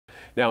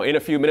Now, in a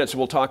few minutes,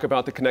 we'll talk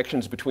about the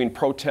connections between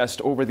protests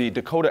over the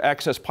Dakota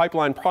Access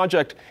Pipeline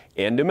project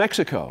and New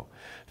Mexico.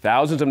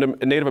 Thousands of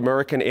Native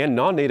American and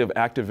non-Native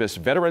activists,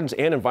 veterans,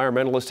 and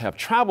environmentalists have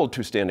traveled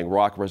to Standing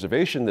Rock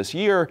Reservation this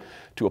year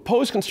to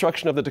oppose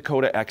construction of the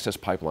Dakota Access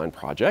Pipeline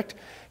project.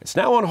 It's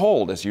now on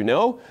hold, as you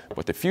know,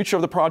 but the future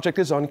of the project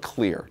is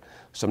unclear.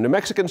 Some New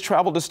Mexicans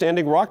traveled to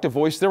Standing Rock to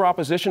voice their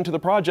opposition to the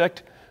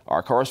project.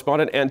 Our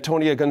correspondent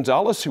Antonia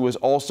Gonzales, who is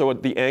also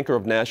the anchor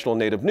of National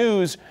Native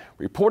News,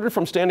 reported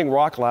from Standing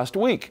Rock last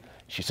week.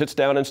 She sits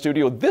down in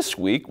studio this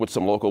week with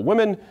some local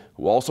women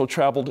who also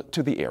traveled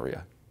to the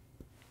area.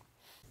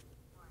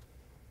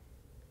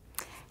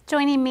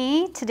 Joining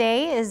me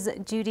today is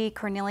Judy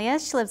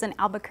Cornelius. She lives in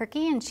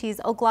Albuquerque and she's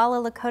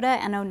Oglala Lakota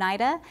and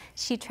Oneida.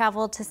 She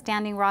traveled to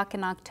Standing Rock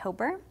in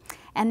October.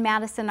 And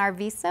Madison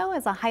Arvizo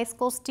is a high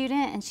school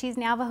student and she's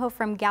Navajo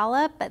from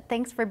Gallup, but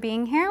thanks for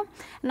being here.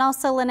 And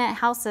also Lynette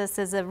Houses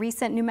is a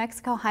recent New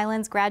Mexico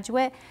Highlands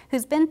graduate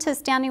who's been to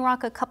Standing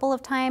Rock a couple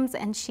of times,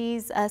 and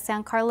she's a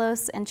San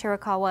Carlos and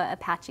Chiricahua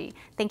Apache.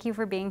 Thank you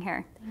for being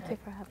here. Thank you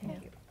for having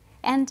me.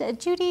 And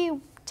Judy,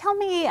 tell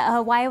me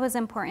why it was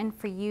important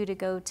for you to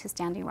go to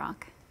Standing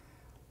Rock.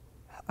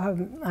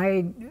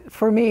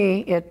 For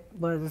me,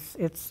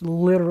 it's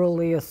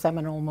literally a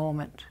seminal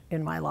moment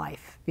in my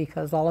life,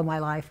 because all of my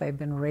life I've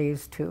been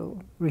raised to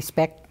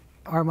respect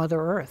our Mother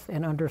Earth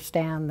and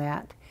understand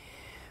that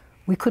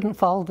we couldn't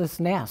fall this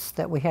nest,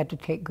 that we had to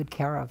take good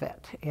care of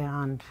it.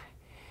 And,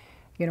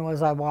 you know,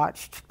 as I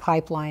watched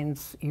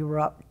pipelines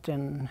erupt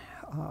and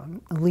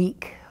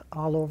leak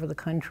all over the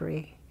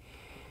country,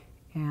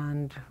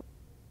 and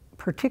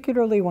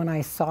particularly when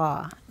I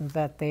saw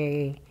that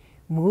they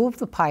moved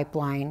the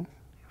pipeline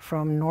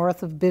from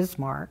north of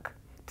Bismarck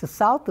to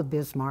south of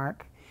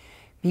Bismarck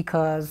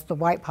because the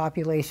white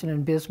population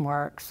in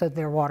Bismarck said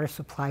their water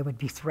supply would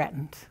be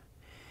threatened,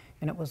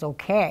 and it was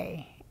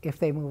okay if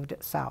they moved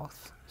it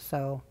south.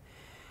 So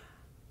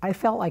I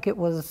felt like it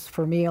was,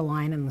 for me, a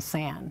line in the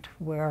sand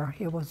where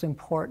it was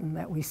important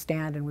that we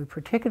stand, and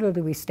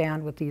we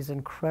stand with these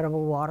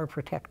incredible water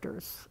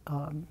protectors,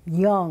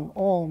 young,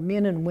 old,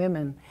 men and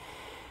women,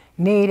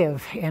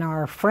 Native, and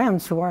our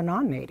friends who are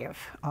non-Native.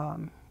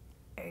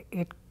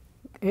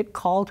 It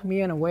called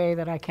me in a way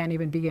that I can't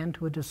even begin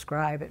to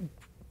describe. It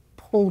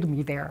pulled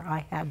me there.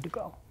 I had to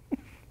go. And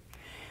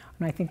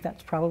I think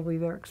that's probably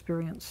their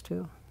experience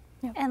too.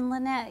 Yep. And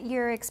Lynette,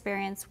 your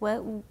experience,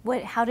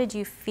 how did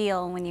you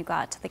feel when you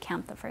got to the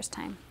camp the first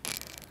time?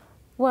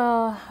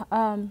 Well,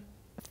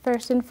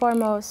 first and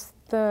foremost,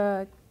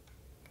 the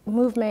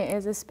movement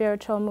is a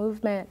spiritual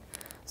movement.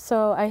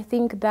 So I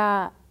think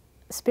that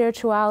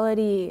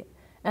spirituality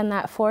and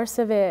that force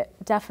of it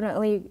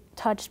definitely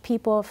touched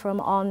people from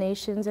all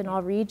nations and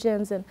all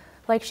regions. And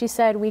like she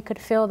said, we could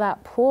feel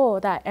that pull,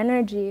 that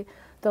energy,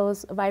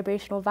 those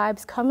vibrational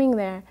vibes coming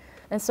there.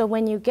 And so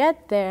when you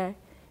get there,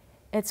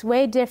 it's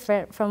way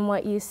different from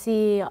what you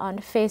see on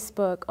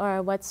Facebook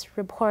or what's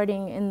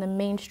reporting in the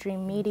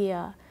mainstream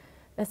media.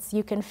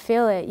 You can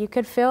feel it. You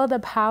could feel the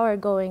power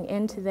going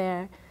into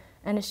there.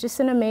 And it's just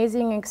an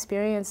amazing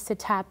experience to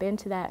tap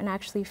into that and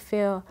actually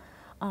feel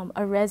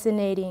a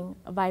resonating,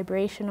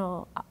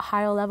 vibrational,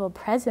 higher level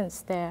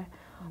presence there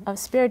of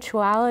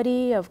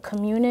spirituality, of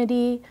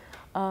community,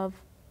 of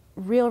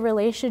real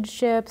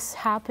relationships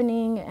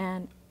happening,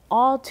 and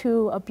all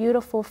to a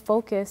beautiful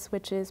focus,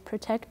 which is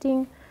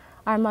protecting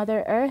our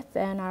Mother Earth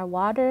and our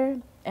water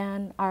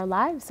and our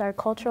lives, our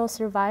cultural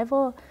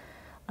survival.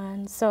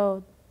 And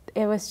so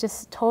it was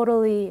just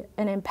totally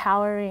an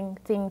empowering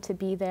thing to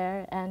be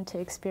there, and to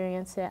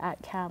experience it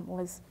at camp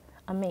was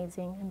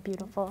amazing and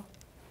beautiful.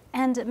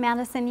 And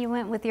Madison, you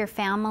went with your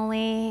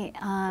family,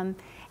 and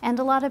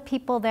a lot of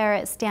people there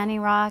at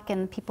Standing Rock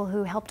and people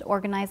who helped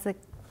organize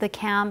the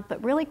camp,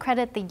 but really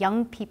credit the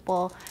young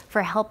people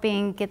for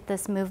helping get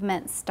this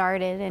movement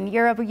started. And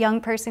you're a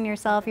young person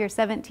yourself, you're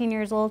 17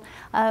 years old.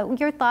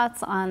 Your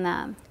thoughts on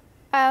that?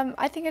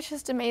 I think it's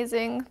just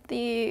amazing.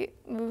 The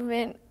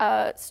movement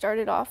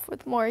started off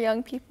with more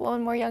young people,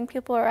 and more young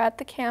people are at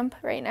the camp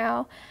right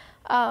now.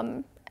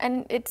 And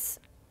it's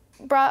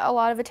brought a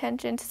lot of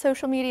attention to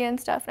social media and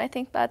stuff, and I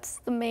think that's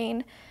the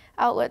main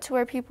outlet to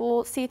where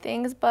people see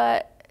things.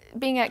 But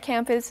being at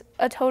camp is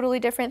a totally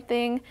different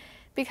thing,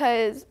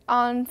 because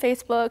on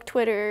Facebook,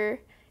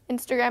 Twitter,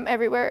 Instagram,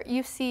 everywhere,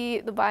 you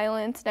see the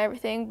violence and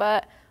everything,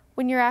 but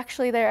when you're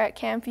actually there at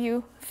camp,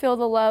 you feel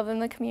the love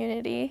and the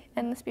community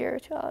and the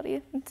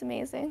spirituality. It's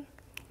amazing.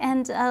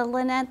 And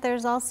Lynette,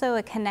 there's also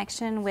a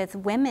connection with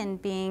women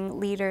being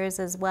leaders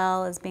as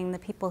well as being the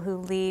people who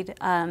lead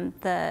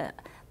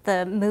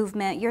the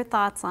movement. Your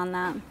thoughts on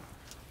that?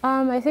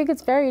 I think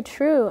it's very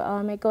true.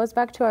 It goes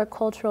back to our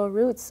cultural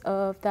roots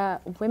of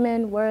that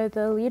women were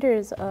the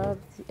leaders of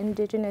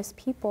indigenous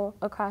people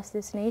across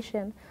this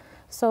nation.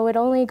 So it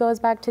only goes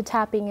back to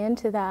tapping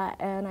into that,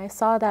 and I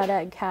saw that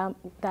at camp,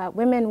 that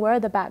women were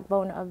the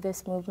backbone of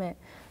this movement.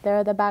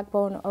 They're the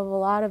backbone of a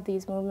lot of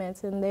these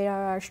movements, and they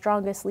are our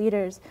strongest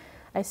leaders.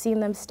 I've seen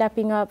them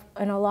stepping up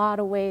in a lot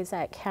of ways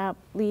at camp,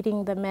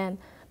 leading the men.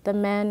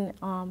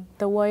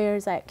 The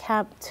warriors at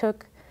camp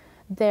took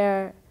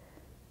their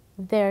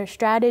their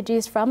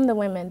strategies from the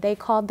women. They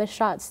called the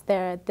shots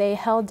there. They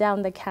held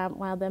down the camp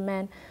while the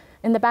men,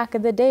 in the back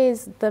of the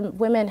days, the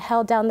women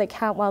held down the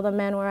camp while the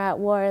men were at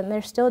war, and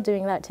they're still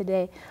doing that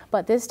today.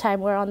 But this time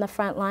we're on the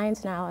front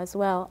lines now as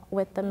well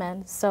with the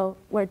men. So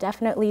we're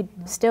definitely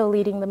still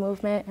leading the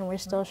movement, and we're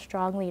still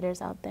strong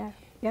leaders out there.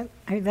 Yeah,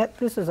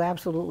 this is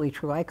absolutely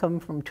true. I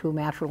come from 2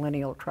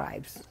 matrilineal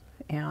tribes,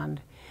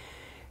 and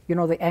you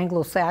know, the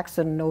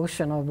Anglo-Saxon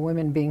notion of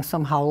women being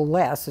somehow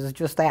less is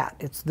just that.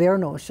 It's their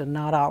notion,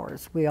 not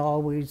ours. We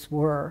always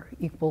were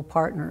equal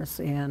partners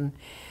in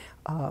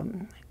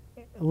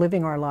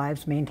living our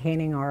lives,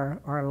 maintaining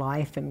our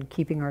life, and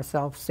keeping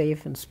ourselves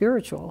safe and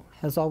spiritual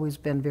has always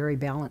been very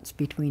balanced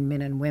between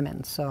men and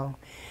women. So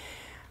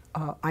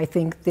I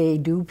think they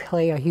do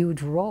play a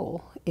huge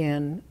role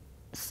in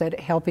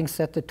helping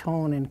set the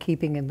tone and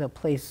keeping the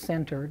place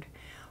centered.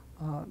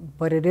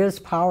 But it is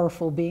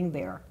powerful being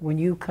there. When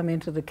you come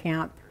into the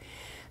camp,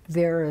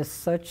 there is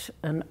such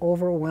an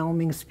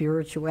overwhelming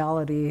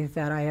spirituality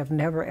that I have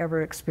never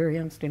ever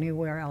experienced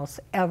anywhere else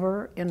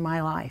ever in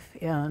my life.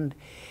 And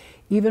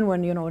even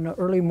when, you know, in the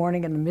early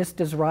morning and the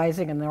mist is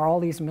rising and there are all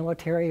these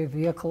military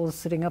vehicles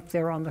sitting up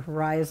there on the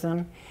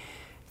horizon,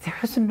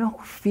 there's no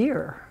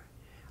fear.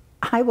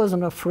 I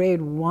wasn't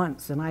afraid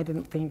once, and I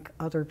didn't think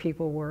other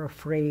people were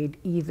afraid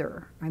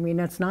either. I mean,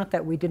 it's not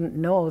that we didn't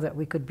know that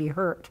we could be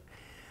hurt,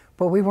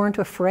 but we weren't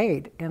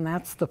afraid, and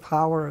that's the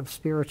power of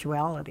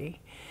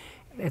spirituality.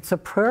 It's a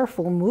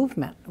prayerful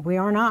movement. We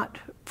are not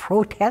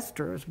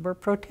protesters, we're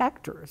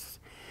protectors.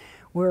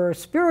 We're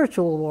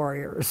spiritual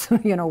warriors,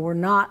 you know, we're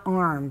not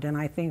armed, and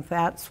I think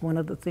that's one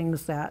of the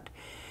things that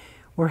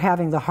we're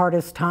having the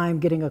hardest time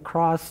getting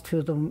across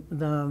to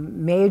the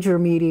major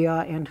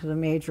media and to the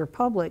major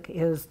public,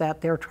 is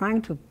that they're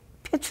trying to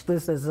pitch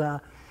this as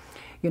a,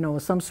 you know,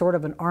 some sort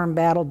of an armed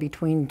battle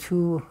between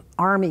 2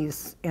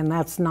 armies, and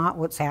that's not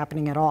what's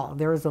happening at all.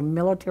 There is a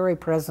military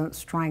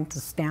presence trying to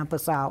stamp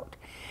us out,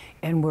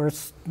 and we're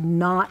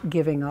not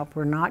giving up,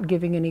 we're not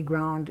giving any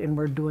ground, and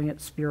we're doing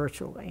it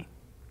spiritually.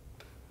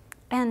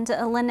 And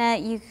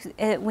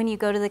Lynette, when you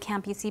go to the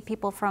camp, you see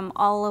people from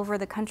all over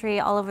the country,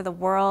 all over the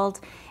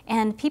world,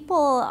 and people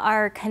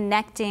are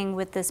connecting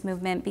with this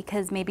movement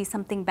because maybe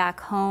something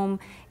back home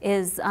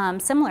is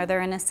similar.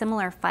 They're in a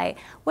similar fight.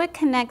 What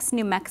connects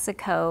New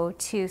Mexico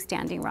to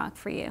Standing Rock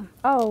for you?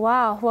 Oh,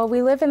 wow. Well,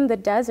 we live in the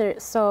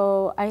desert,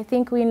 so I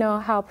think we know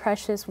how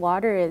precious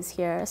water is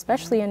here,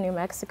 especially in New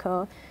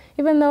Mexico.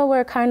 Even though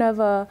we're kind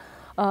of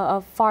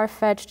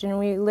far-fetched and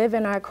we live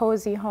in our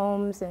cozy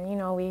homes, and you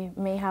know, we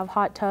may have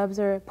hot tubs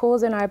or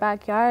pools in our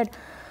backyard,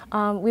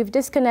 we've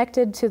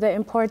disconnected to the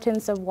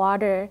importance of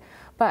water.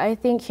 But I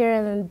think here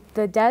in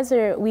the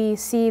desert we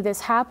see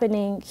this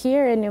happening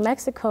here in New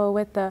Mexico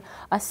with the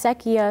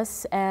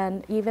acequias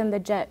and even the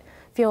jet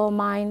fuel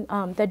mine,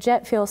 the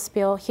jet fuel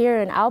spill here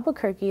in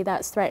Albuquerque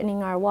that's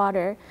threatening our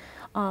water.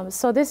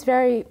 So this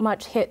very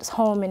much hits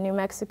home in New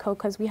Mexico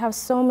because we have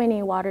so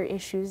many water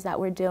issues that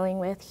we're dealing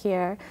with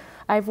here.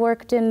 I've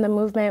worked in the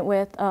movement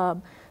with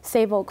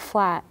Save Oak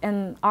Flat,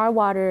 and our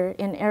water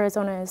in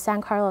Arizona is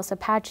San Carlos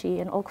Apache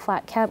and Oak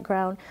Flat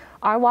Campground.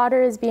 Our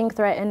water is being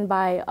threatened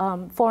by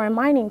foreign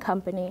mining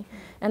company,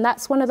 and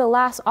that's one of the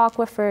last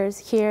aquifers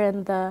here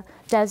in the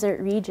desert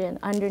region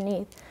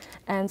underneath.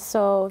 And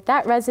so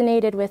that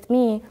resonated with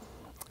me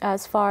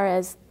as far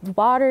as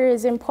water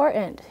is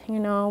important. You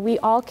know, we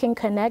all can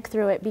connect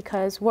through it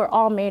because we're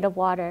all made of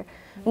water.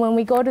 When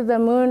we go to the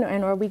moon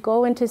or we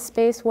go into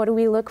space, what do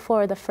we look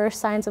for? The first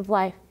signs of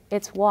life,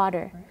 it's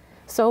water.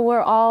 So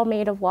we're all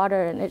made of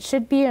water, and it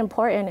should be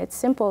important. It's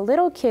simple.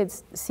 Little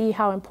kids see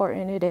how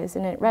important it is,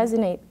 and it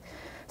resonates.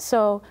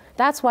 So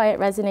that's why it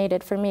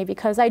resonated for me,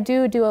 because I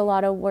do a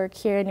lot of work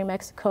here in New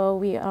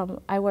Mexico.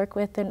 I work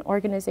with an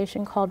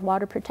organization called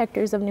Water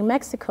Protectors of New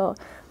Mexico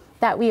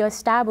that we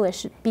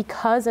established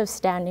because of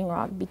Standing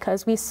Rock,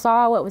 because we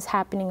saw what was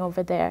happening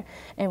over there,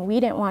 and we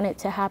didn't want it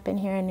to happen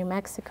here in New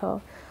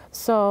Mexico.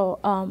 So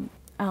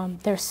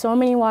there's so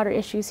many water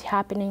issues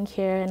happening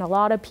here, and a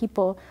lot of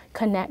people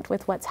connect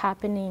with what's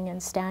happening in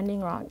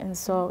Standing Rock. And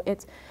so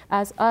it's,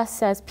 as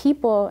us, as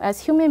people, as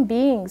human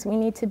beings, we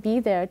need to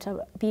be there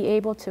to be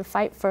able to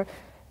fight for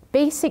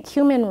basic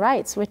human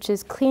rights, which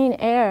is clean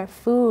air,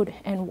 food,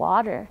 and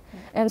water.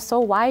 And so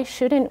why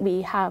shouldn't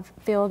we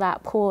feel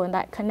that pull and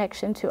that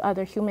connection to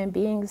other human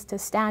beings to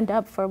stand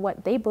up for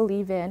what they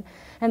believe in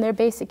and their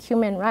basic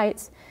human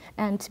rights,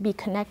 and to be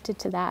connected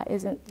to that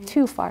isn't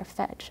too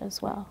far-fetched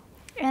as well.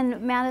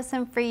 And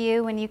Madison, for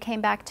you, when you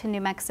came back to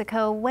New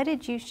Mexico, what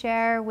did you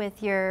share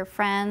with your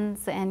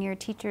friends and your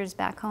teachers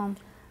back home?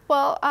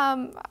 Well,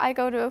 I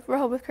go to a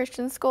Rehoboth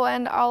Christian school,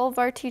 and all of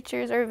our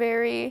teachers are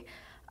very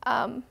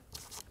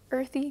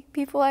earthy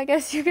people, I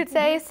guess you could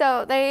say.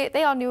 So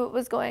they all knew what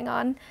was going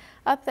on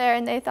up there,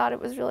 and they thought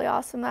it was really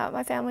awesome that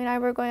my family and I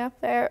were going up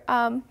there.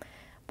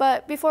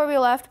 But before we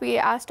left, we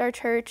asked our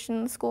church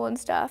and school and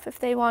stuff if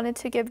they wanted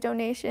to give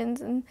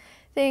donations and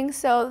things.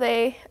 So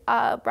they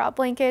brought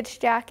blankets,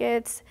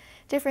 jackets,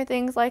 different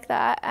things like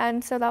that.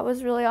 And so that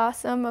was really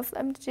awesome of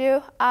them to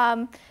do.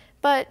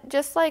 But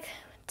just like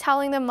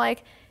telling them,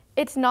 like,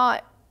 it's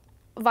not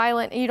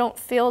violent. You don't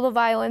feel the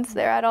violence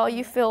there at all.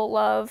 You feel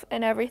love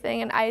and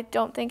everything, and I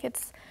don't think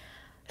it's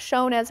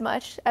shown as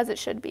much as it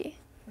should be.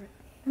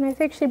 And I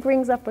think she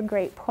brings up a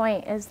great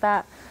point, is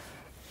that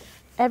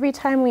every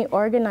time we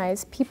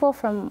organize, people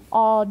from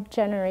all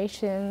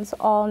generations,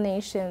 all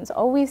nations,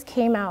 always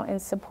came out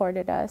and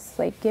supported us,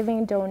 like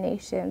giving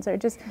donations or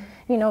just,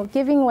 you know,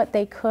 giving what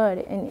they could,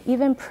 and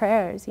even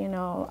prayers, you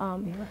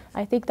know.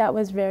 I think that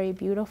was very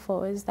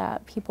beautiful, is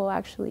that people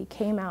actually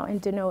came out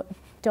and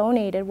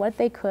donated what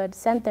they could,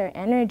 sent their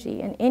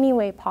energy in any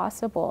way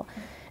possible.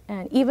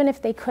 And even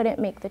if they couldn't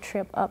make the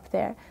trip up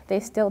there, they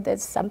still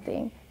did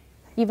something,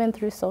 even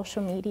through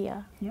social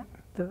media. Yeah,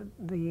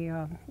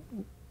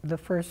 the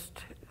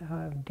first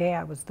day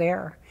I was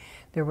there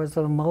was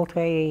a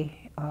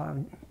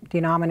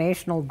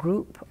multi-denominational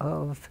group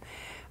of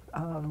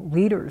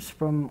leaders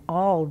from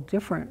all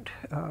different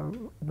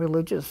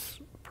religious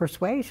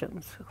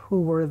persuasions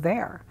who were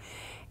there,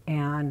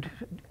 and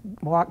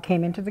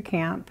came into the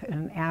camp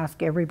and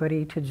asked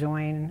everybody to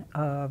join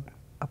a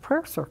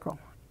prayer circle.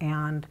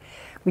 And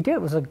we did.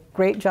 It was a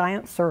great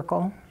giant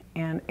circle,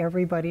 and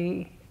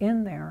everybody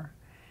in there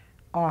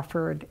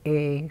offered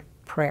a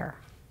prayer.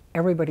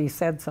 Everybody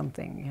said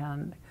something,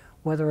 and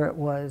whether it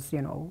was,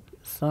 you know,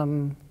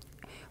 some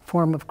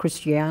form of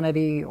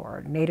Christianity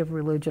or native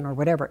religion or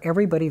whatever,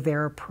 everybody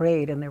there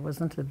prayed, and there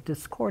wasn't a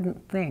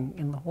discordant thing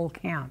in the whole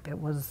camp. It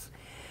was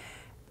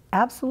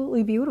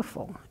absolutely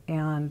beautiful.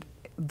 And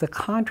the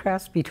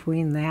contrast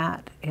between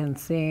that and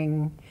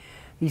seeing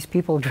these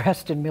people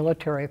dressed in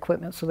military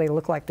equipment, so they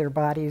look like their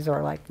bodies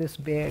are like this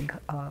big,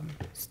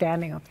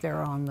 standing up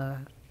there on the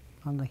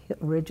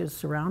ridges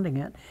surrounding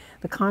it,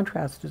 the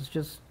contrast is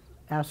just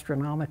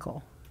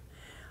astronomical.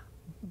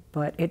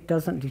 But it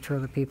doesn't deter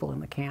the people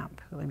in the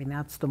camp. I mean,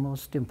 that's the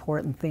most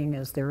important thing,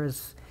 is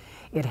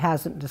it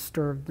hasn't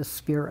disturbed the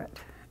spirit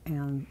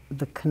and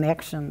the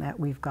connection that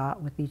we've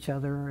got with each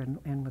other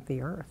and with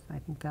the earth. I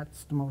think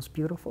that's the most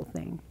beautiful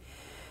thing.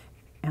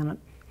 And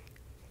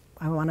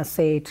I want to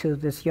say to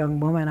this young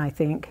woman, I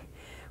think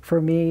for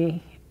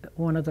me,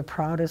 one of the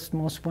proudest,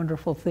 most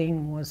wonderful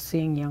things was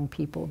seeing young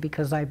people,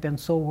 because I've been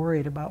so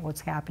worried about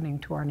what's happening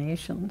to our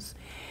nations,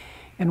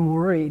 and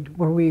worried,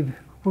 were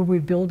we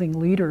building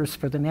leaders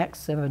for the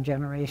next 7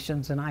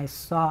 generations? And I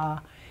saw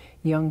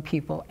young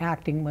people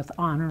acting with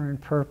honor and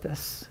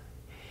purpose,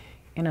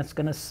 and it's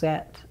going to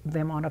set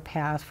them on a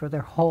path for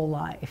their whole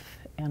life.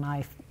 And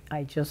I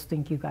just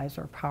think you guys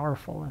are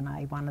powerful, and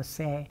I want to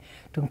say,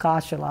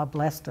 Tunkashala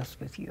blessed us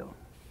with you.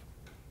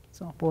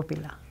 So,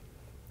 popila.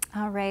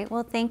 All right.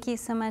 Well, thank you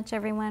so much,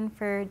 everyone,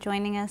 for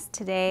joining us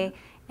today,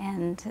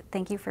 and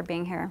thank you for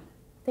being here.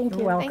 Thank you.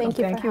 You're welcome. Thank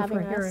you Thank for you having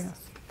for hearing us.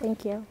 us.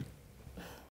 Thank you.